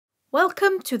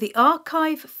Welcome to the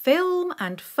Archive Film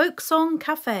and Folk Song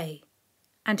Café.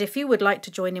 And if you would like to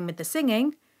join in with the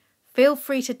singing, feel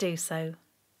free to do so.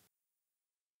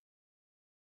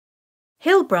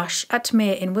 Hillbrush at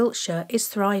Mere in Wiltshire is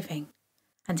thriving,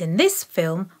 and in this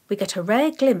film we get a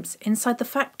rare glimpse inside the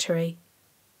factory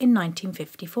in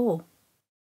 1954.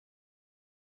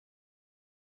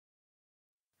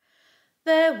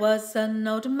 There was an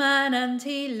old man and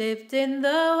he lived in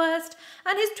the west,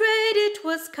 and his trade it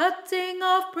was cutting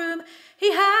of broom.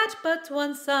 He had but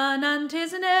one son and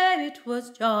his name it was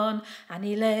John, and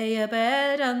he lay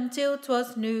abed until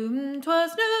 'twas noon,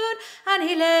 and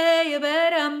he lay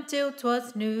abed until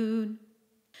 'twas noon.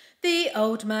 The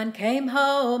old man came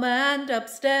home and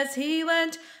upstairs he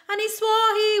went, and he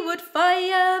swore he would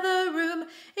fire the room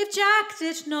if Jack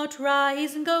did not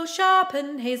rise and go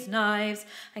sharpen his knives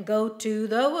and go to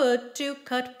the wood to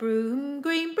cut broom,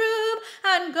 green broom,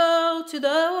 and go to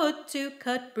the wood to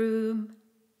cut broom.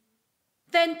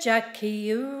 Then Jack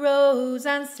he arose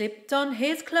and slipped on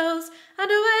his clothes, and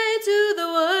away to the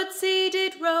woods he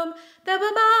did roam. There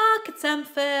were markets and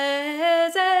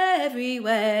fairs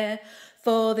everywhere,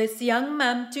 for this young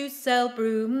man to sell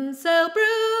broom,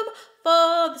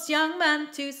 for this young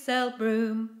man to sell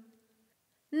broom.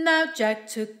 Now Jack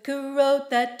took a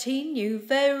road that he knew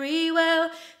very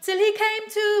well, till he came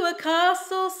to a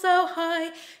castle so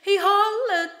high. He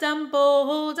hollered and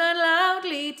bawled and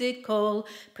loudly did call,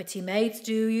 "Pretty maids,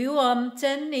 do you want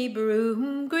any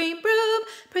broom, green broom?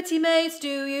 Pretty maids,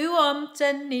 do you want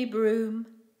any broom?"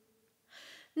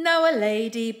 Now a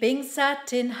lady being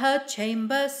sat in her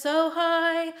chamber so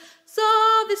high,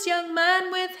 saw this young man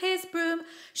with his broom.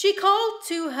 She called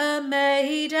to her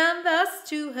maid and thus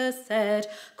to her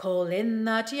said, "Call in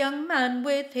that young man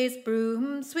with his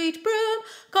broom, sweet broom,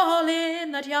 call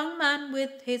in that young man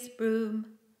with his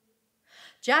broom."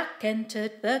 Jack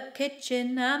entered the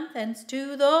kitchen and thence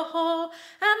to the hall,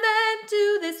 and then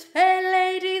to this fair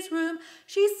lady's room.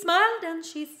 She smiled and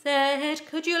she said,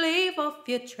 "Could you leave off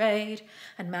your trade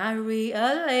and marry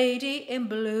a lady in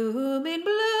bloom,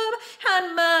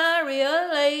 and marry a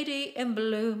lady in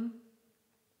bloom?"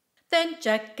 Then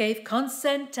Jack gave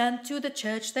consent, and to the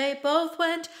church they both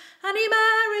went, and he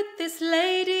married this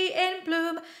lady in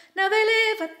bloom. Now they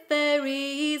live at their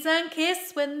ease and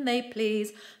kiss when they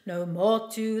please. No more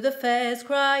to the fairs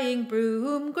crying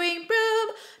broom, green broom,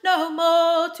 no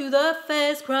more to the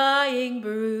fairs crying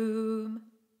broom.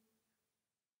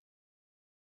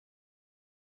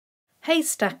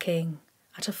 Haystacking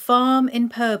at a farm in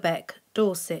Purbeck,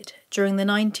 Dorset, during the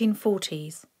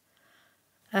 1940s.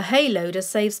 A hayloader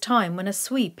saves time when a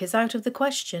sweep is out of the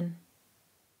question.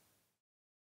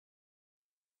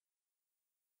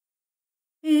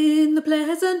 In the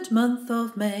pleasant month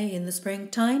of May, in the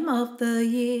springtime of the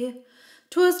year,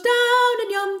 'twas down in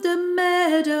yonder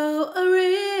meadow a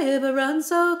river ran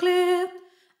so clear,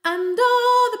 and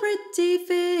all the pretty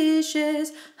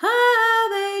fishes, how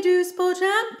they do sport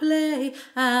and play,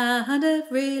 and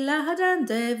every lad and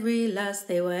every lass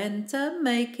they went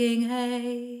a-making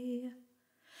hay.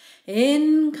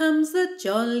 In comes the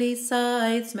jolly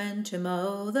sidesman to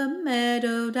mow the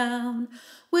meadow down,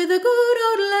 with a good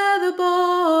old leather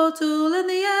bottle and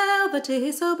the ale that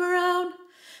is so brown.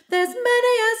 There's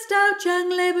many a stout young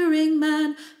labouring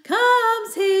man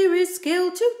comes here his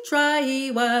skill to try,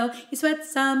 while he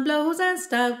sweats and blows and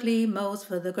stoutly mows,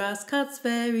 for the grass cuts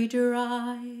very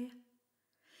dry.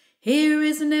 Here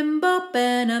is nimble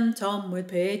Benham Tom with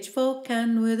pitchfork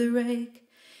and with a rake.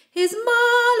 His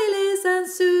Molly, Liz and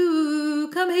Sue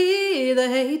come here the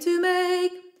hay to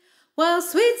make, while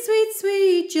sweet, sweet,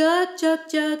 sweet Jug, Jug,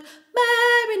 Jug,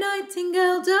 Mary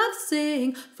Nightingale doth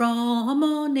sing from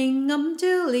morning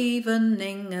until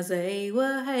evening as they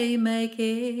were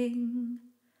haymaking.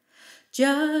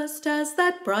 Just as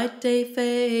that bright day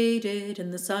faded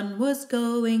and the sun was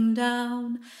going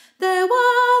down, there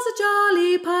was a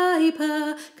jolly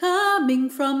piper coming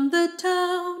from the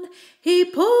town. He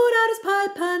pulled out his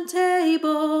pipe and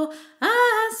tabor,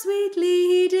 and sweetly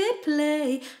he did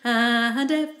play,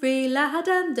 and every lad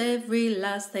and every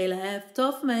lass they left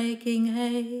off making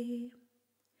hay.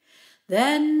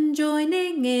 Then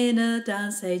joining in a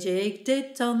dance they jigged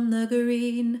it on the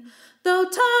green. Though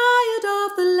tired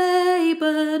of the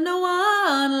labour, no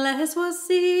one less was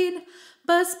seen,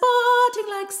 but sporting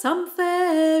like some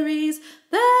fairies,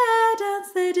 their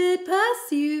dance they did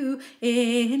pursue,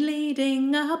 in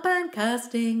leading up and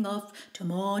casting off till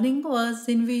morning was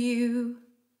in view.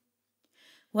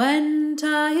 When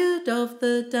tired of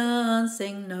the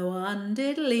dancing, no one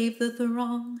did leave the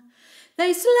throng.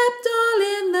 They slept all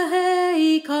in the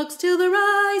haycocks till the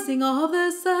rising of the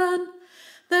sun.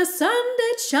 The sun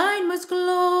did shine most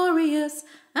glorious,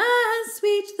 and